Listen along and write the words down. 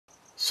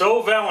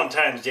So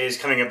Valentine's Day is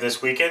coming up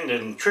this weekend,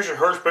 and Trisha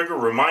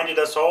Hirschberger reminded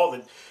us all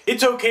that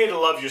it's okay to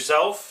love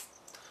yourself.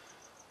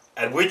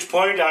 At which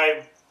point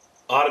I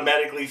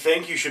automatically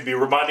think you should be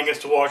reminding us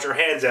to wash our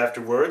hands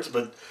afterwards,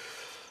 but,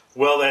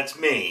 well, that's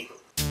me.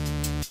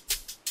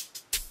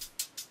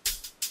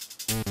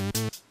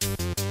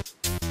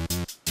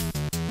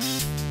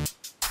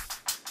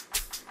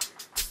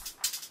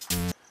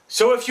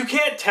 So if you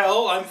can't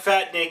tell, I'm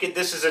fat naked,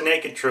 this is a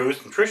naked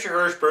truth, and Trisha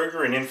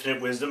Hirschberger in Infinite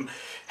Wisdom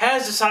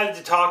has decided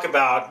to talk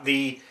about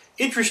the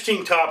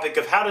interesting topic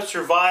of how to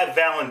survive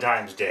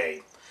Valentine's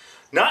Day.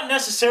 Not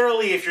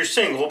necessarily if you're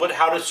single, but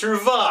how to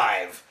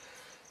survive.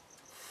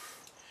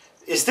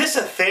 Is this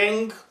a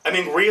thing? I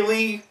mean,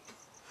 really?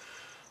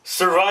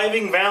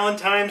 Surviving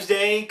Valentine's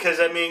Day? Because,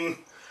 I mean,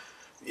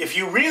 if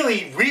you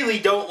really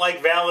don't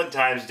like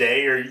Valentine's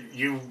Day, or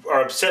you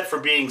are upset for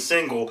being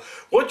single,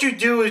 what you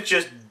do is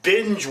just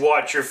binge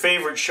watch your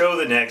favorite show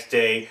the next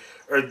day,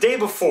 or the day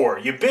before.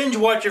 You binge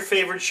watch your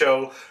favorite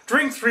show,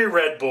 drink 3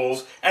 Red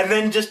Bulls, and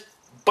then just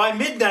by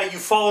midnight you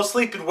fall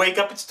asleep and wake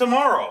up, it's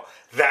tomorrow.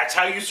 That's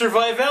how you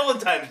survive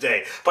Valentine's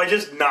Day, by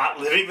just not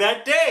living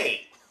that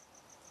day.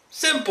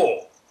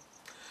 Simple.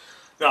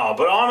 No,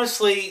 but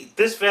honestly,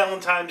 this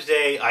Valentine's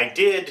Day, I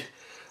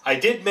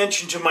did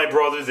mention to my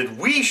brother that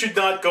we should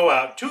not go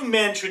out. 2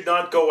 men should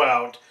not go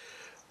out.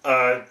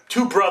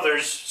 2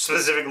 brothers,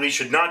 specifically,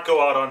 should not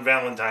go out on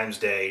Valentine's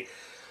Day.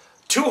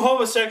 2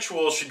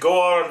 homosexuals should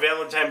go out on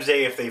Valentine's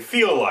Day if they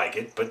feel like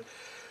it, but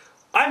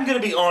I'm going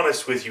to be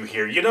honest with you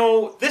here. You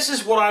know, this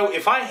is what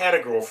if I had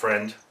a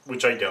girlfriend,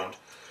 which I don't,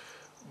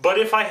 but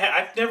if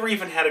I've never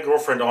even had a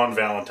girlfriend on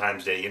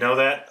Valentine's Day, you know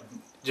that?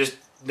 Just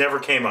never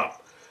came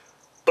up.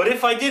 But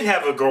if I did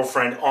have a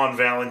girlfriend on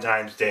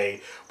Valentine's Day,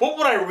 what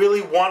would I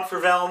really want for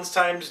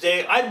Valentine's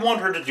Day? I'd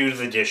want her to do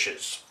the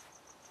dishes.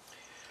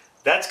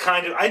 That's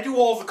I do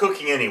all the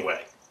cooking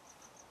anyway.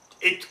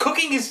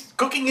 Cooking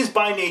is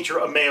by nature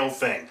a male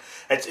thing.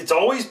 It's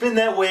always been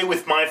that way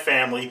with my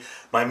family.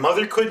 My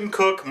mother couldn't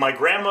cook. My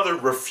grandmother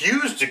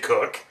refused to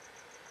cook.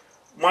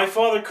 My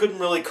father couldn't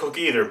really cook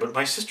either, but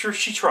my sister,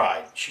 she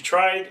tried. She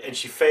tried and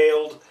she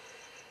failed.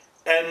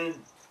 And,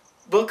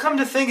 well, come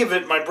to think of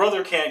it, my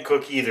brother can't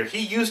cook either. He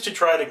used to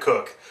try to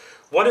cook.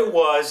 What it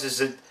was is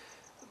that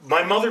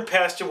my mother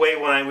passed away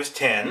when I was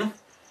 10.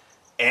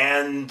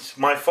 And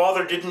my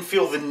father didn't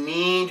feel the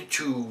need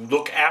to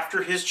look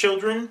after his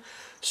children.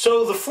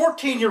 So the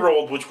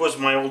 14-year-old, which was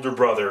my older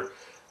brother,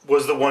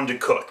 was the one to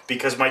cook.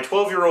 Because my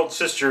 12-year-old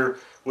sister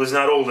was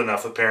not old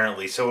enough,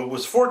 apparently. So it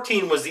was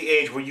 14 was the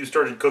age where you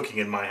started cooking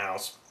in my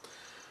house.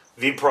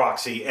 The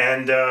proxy.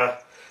 And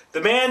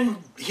the man,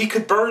 he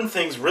could burn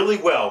things really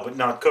well, but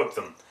not cook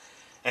them.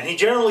 And he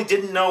generally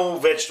didn't know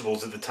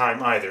vegetables at the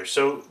time either.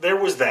 So there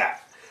was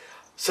that.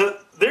 So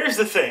there's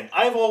the thing.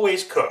 I've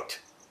always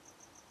cooked.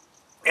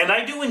 And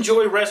I do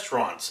enjoy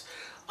restaurants.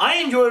 I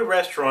enjoy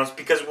restaurants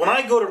because when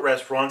I go to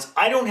restaurants,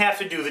 I don't have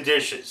to do the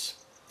dishes.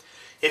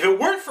 If it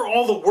weren't for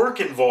all the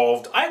work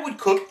involved, I would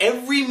cook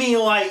every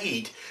meal I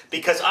eat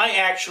because I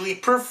actually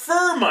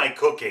prefer my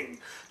cooking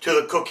to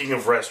the cooking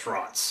of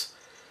restaurants.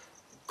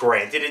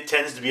 Granted, it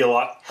tends to be a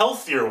lot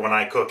healthier when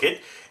I cook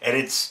it, and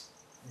it's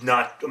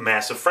not a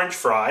mass of French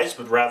fries,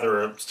 but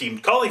rather a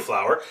steamed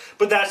cauliflower,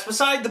 but that's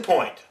beside the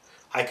point.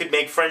 I could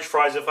make French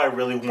fries if I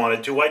really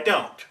wanted to, I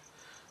don't.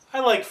 I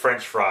like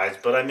French fries,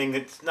 but I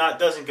mean,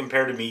 doesn't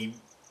compare to me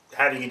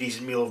having a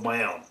decent meal of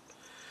my own.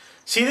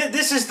 See,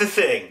 this is the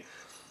thing.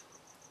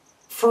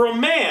 For a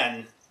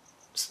man,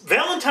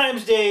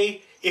 Valentine's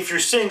Day, if you're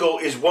single,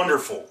 is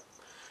wonderful.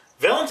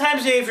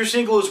 Valentine's Day, if you're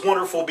single, is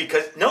wonderful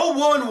because no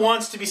woman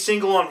wants to be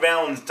single on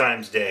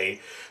Valentine's Day.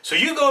 So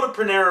you go to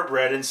Panera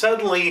Bread, and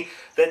suddenly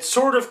that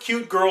sort of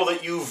cute girl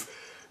that you've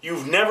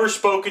never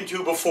spoken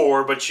to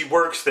before, but she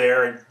works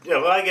there, and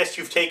I guess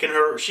she's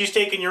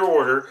taken your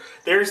order,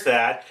 there's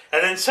that,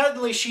 and then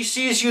suddenly she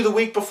sees you the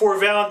week before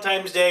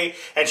Valentine's Day,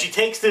 and she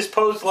takes this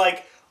pose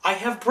like, I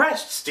have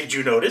breasts, did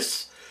you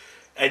notice?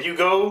 And you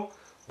go,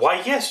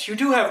 why yes, you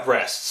do have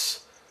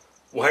breasts.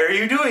 Why are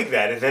you doing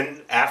that? And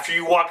then after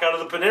you walk out of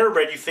the Panera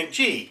Bread, you think,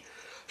 gee,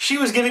 she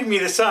was giving me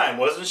the sign,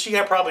 wasn't she?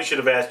 I probably should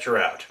have asked her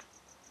out.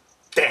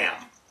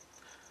 Damn.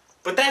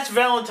 But that's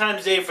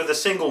Valentine's Day for the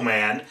single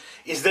man,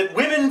 is that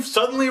women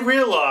suddenly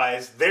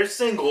realize they're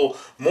single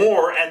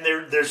more and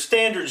their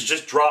standards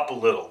just drop a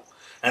little.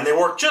 And they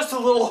work just a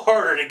little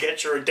harder to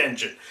get your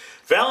attention.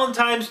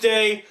 Valentine's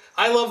Day,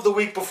 I love the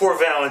week before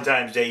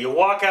Valentine's Day. You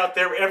walk out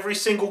there, every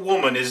single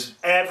woman is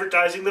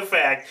advertising the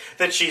fact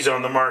that she's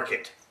on the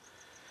market.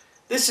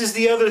 This is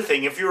the other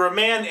thing. If you're a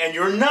man and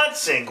you're not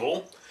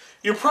single,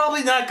 you're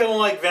probably not going to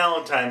like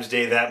Valentine's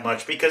Day that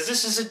much because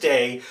this is a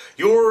day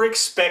you're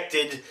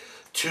expected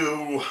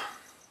to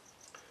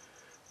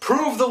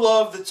prove the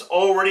love that's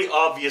already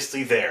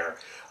obviously there.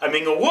 I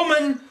mean, a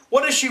woman,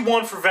 what does she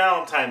want for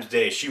Valentine's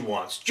Day? She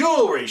wants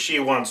jewelry, she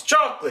wants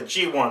chocolate,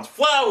 she wants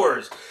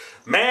flowers.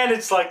 Man,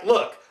 it's like,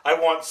 look, I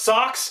want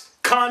socks,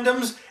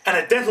 condoms, and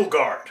a dental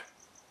guard.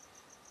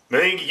 I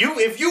mean,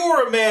 if you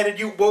were a man and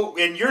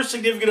and your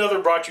significant other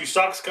brought you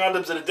socks,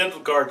 condoms, and a dental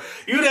card,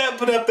 you'd have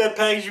to put up that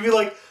package. You'd be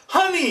like,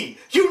 "Honey,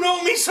 you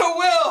know me so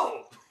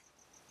well."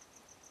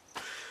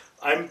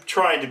 I'm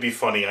trying to be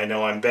funny. I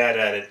know I'm bad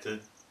at it. The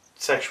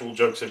sexual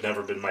jokes have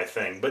never been my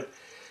thing, but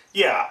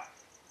yeah.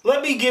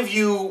 Let me give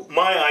you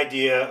my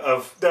idea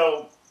of,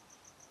 though,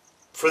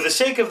 for the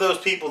sake of those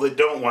people that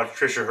don't watch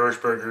Trisha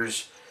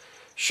Hirschberger's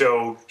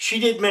show, she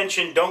did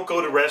mention don't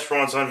go to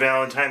restaurants on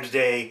Valentine's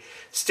Day,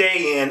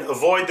 stay in,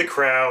 avoid the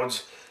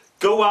crowds,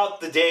 go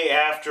out the day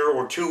after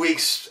or 2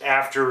 weeks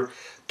after,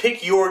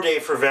 pick your day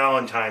for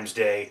Valentine's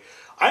Day.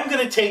 I'm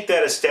going to take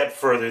that a step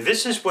further.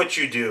 This is what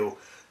you do.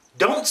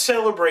 Don't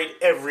celebrate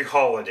every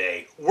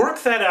holiday.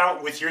 Work that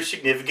out with your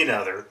significant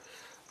other.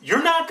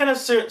 You're not going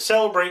to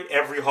celebrate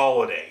every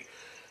holiday.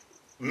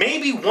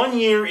 Maybe one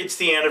year it's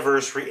the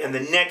anniversary and the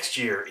next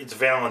year it's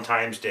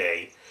Valentine's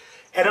Day.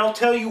 And I'll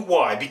tell you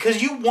why.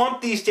 Because you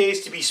want these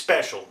days to be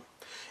special.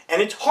 And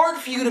it's hard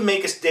for you to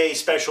make a day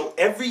special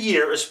every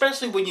year,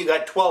 especially when you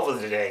got 12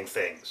 of the dang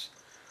things.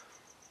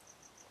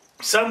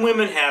 Some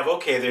women have,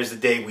 okay, there's the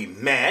day we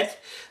met,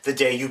 the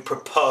day you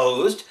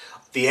proposed,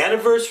 the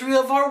anniversary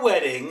of our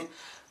wedding,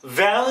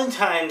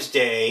 Valentine's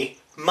Day,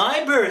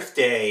 my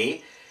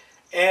birthday,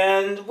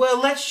 and, well,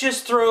 let's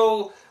just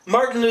throw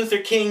Martin Luther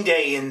King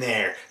Day in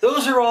there.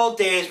 Those are all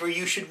days where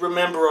you should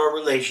remember our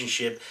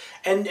relationship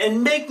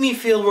and make me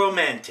feel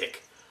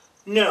romantic.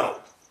 No.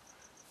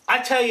 I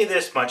tell you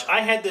this much.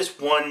 I had this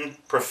one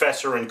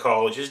professor in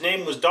college. His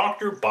name was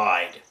Dr.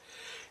 Bide.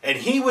 And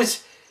he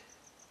was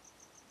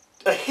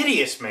a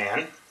hideous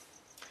man.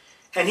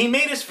 And he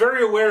made us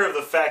very aware of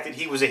the fact that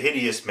he was a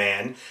hideous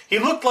man. He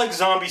looked like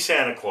zombie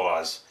Santa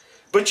Claus.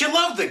 But you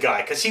loved the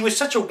guy because he was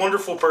such a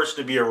wonderful person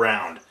to be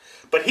around.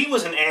 But he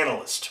was an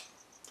analyst.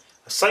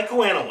 A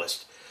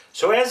psychoanalyst.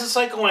 So as a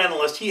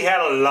psychoanalyst, he had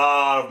a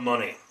lot of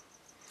money.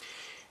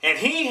 And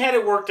he had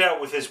it worked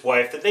out with his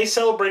wife that they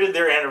celebrated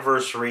their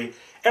anniversary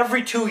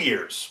every 2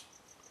 years.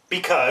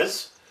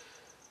 Because,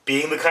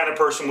 being the kind of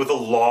person with a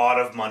lot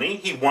of money,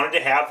 he wanted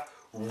to have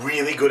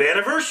really good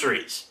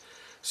anniversaries.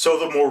 So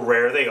the more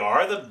rare they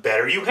are, the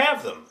better you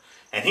have them.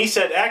 And he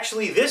said,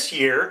 actually this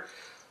year,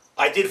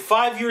 I did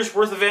 5 years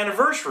worth of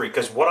anniversary.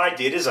 Because what I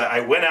did is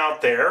I went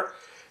out there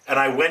and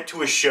I went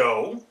to a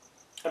show,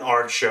 an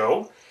art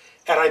show,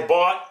 and I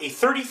bought a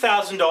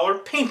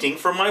 $30,000 painting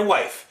for my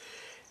wife.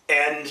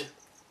 And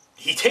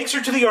he takes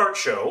her to the art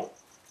show,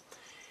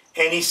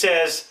 and he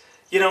says,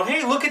 you know,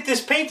 hey, look at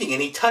this painting,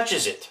 and he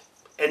touches it.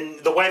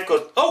 And the wife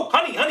goes, oh,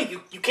 honey,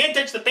 you can't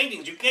touch the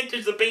paintings, you can't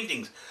touch the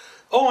paintings.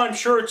 Oh, I'm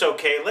sure it's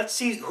okay, let's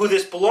see who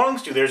this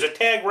belongs to, there's a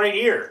tag right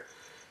here.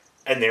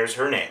 And there's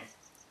her name.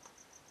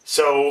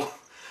 So,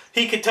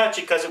 he could touch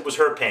it because it was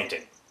her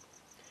painting.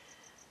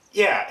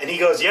 Yeah, and he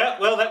goes, yeah,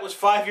 well, that was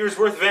 5 years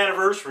worth of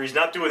anniversaries,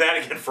 not doing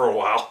that again for a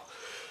while.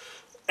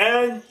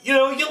 And, you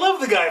know, you love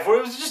the guy for it.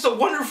 It was just a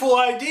wonderful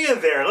idea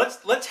there.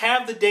 Let's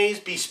have the days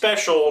be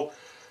special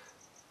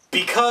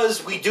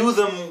because we do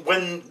them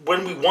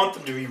when we want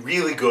them to be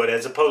really good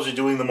as opposed to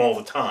doing them all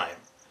the time.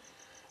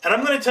 And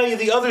I'm going to tell you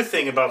the other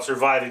thing about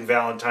surviving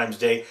Valentine's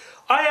Day.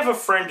 I have a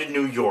friend in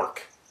New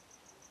York.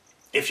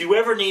 If you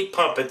ever need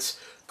puppets,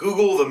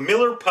 Google the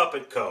Miller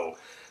Puppet Co.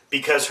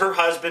 because her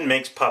husband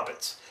makes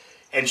puppets.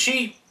 And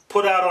she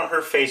put out on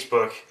her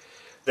Facebook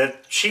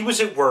that she was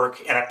at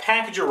work and a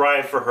package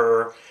arrived for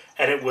her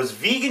and it was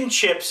vegan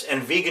chips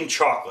and vegan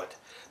chocolate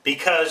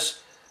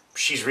because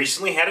she's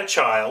recently had a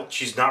child,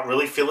 she's not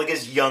really feeling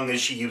as young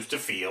as she used to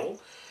feel,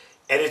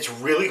 and it's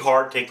really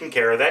hard taking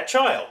care of that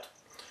child.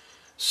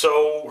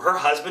 So her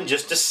husband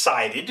just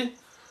decided,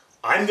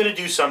 I'm going to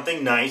do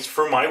something nice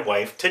for my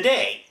wife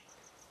today.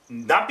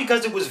 Not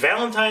because it was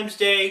Valentine's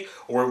Day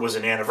or it was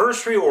an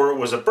anniversary or it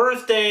was a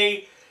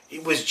birthday,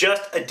 it was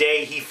just a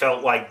day he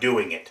felt like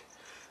doing it.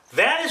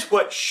 That is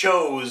what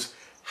shows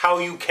how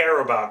you care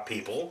about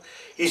people,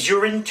 is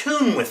you're in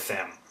tune with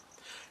them.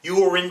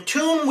 You are in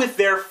tune with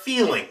their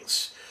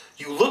feelings.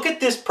 You look at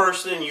this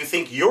person and you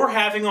think, you're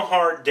having a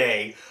hard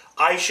day,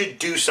 I should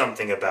do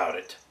something about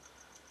it.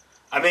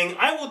 I mean,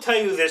 I will tell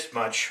you this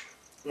much.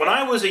 When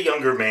I was a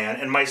younger man,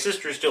 and my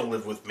sister still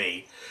lived with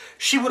me,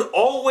 she would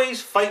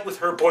always fight with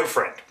her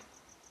boyfriend.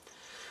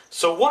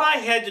 So what I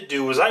had to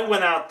do was I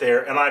went out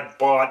there and I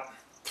bought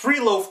 3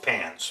 loaf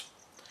pans.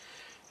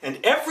 And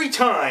every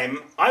time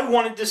I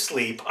wanted to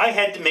sleep, I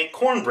had to make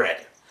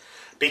cornbread.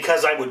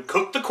 Because I would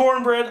cook the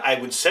cornbread, I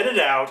would set it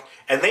out,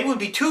 and they would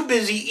be too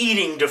busy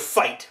eating to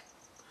fight.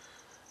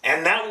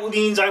 And that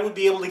means I would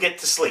be able to get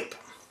to sleep.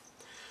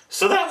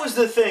 So that was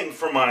the thing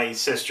for my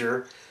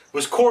sister,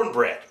 was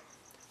cornbread.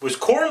 It was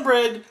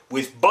cornbread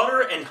with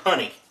butter and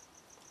honey.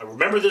 I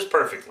remember this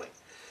perfectly.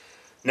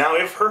 Now,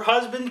 if her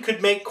husband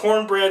could make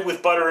cornbread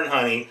with butter and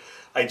honey,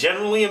 I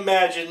generally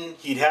imagine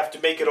he'd have to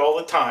make it all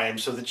the time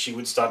so that she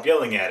would stop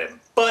yelling at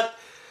him. But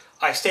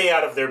I stay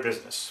out of their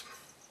business.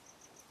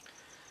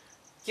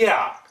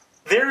 Yeah,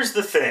 there's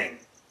the thing.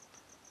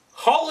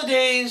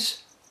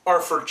 Holidays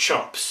are for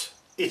chumps.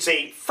 It's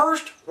a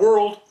first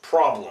world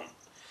problem.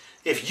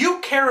 If you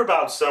care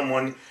about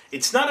someone,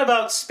 it's not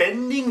about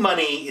spending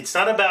money, it's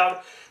not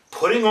about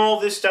putting all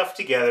this stuff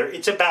together,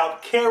 it's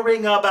about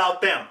caring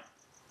about them.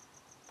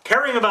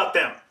 Caring about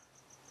them.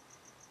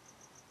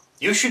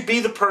 You should be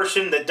the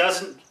person that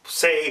doesn't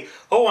say,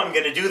 oh, I'm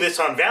going to do this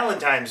on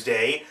Valentine's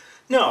Day.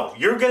 No,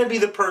 you're going to be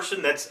the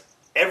person that's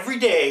every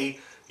day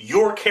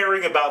you're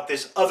caring about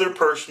this other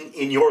person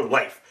in your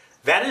life.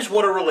 That is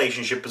what a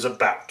relationship is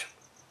about.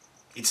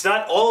 It's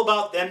not all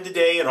about them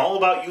today and all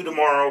about you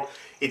tomorrow.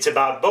 It's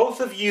about both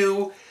of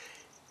you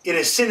in a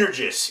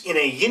synergist, in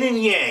a yin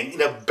and yang,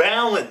 in a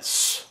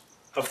balance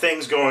of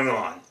things going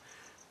on.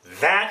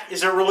 That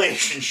is a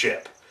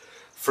relationship.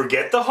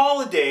 Forget the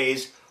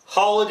holidays.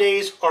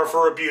 Holidays are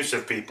for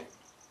abusive people.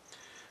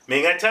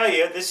 May I tell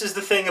you, this is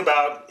the thing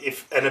about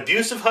if an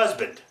abusive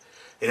husband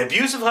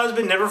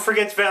never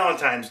forgets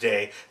Valentine's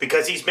Day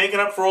because he's making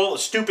up for all the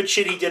stupid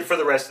shit he did for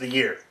the rest of the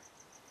year.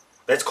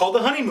 That's called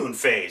the honeymoon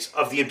phase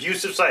of the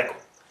abusive cycle.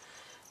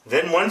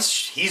 Then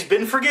once he's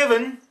been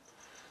forgiven,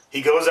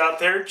 he goes out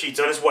there, cheats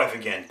on his wife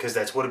again, because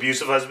that's what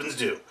abusive husbands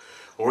do.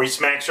 Or he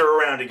smacks her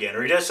around again,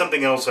 or he does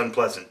something else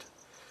unpleasant.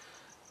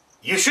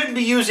 You shouldn't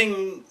be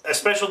using a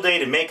special day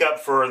to make up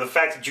for the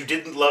fact that you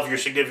didn't love your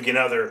significant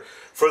other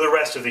for the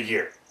rest of the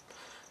year.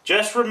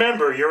 Just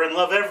remember, you're in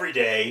love every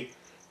day.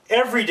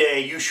 Every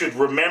day you should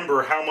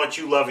remember how much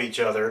you love each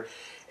other.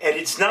 And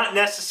it's not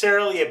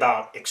necessarily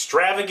about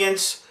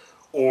extravagance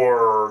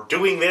or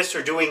doing this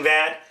or doing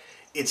that.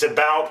 It's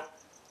about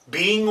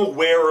being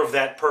aware of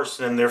that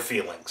person and their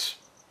feelings.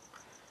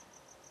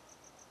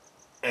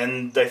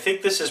 And I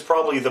think this is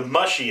probably the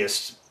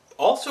mushiest,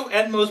 also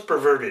and most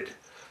perverted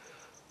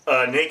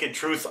naked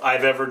truth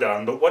I've ever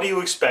done. But what do you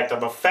expect?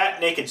 I'm a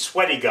fat, naked,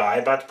 sweaty guy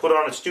about to put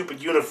on a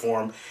stupid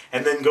uniform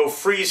and then go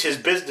freeze his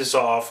business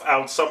off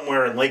out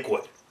somewhere in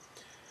Lakewood.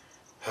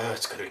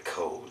 It's going to be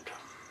cold.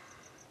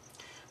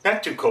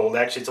 Not too cold,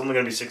 actually. It's only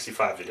going to be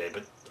 65 today,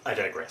 but I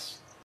digress.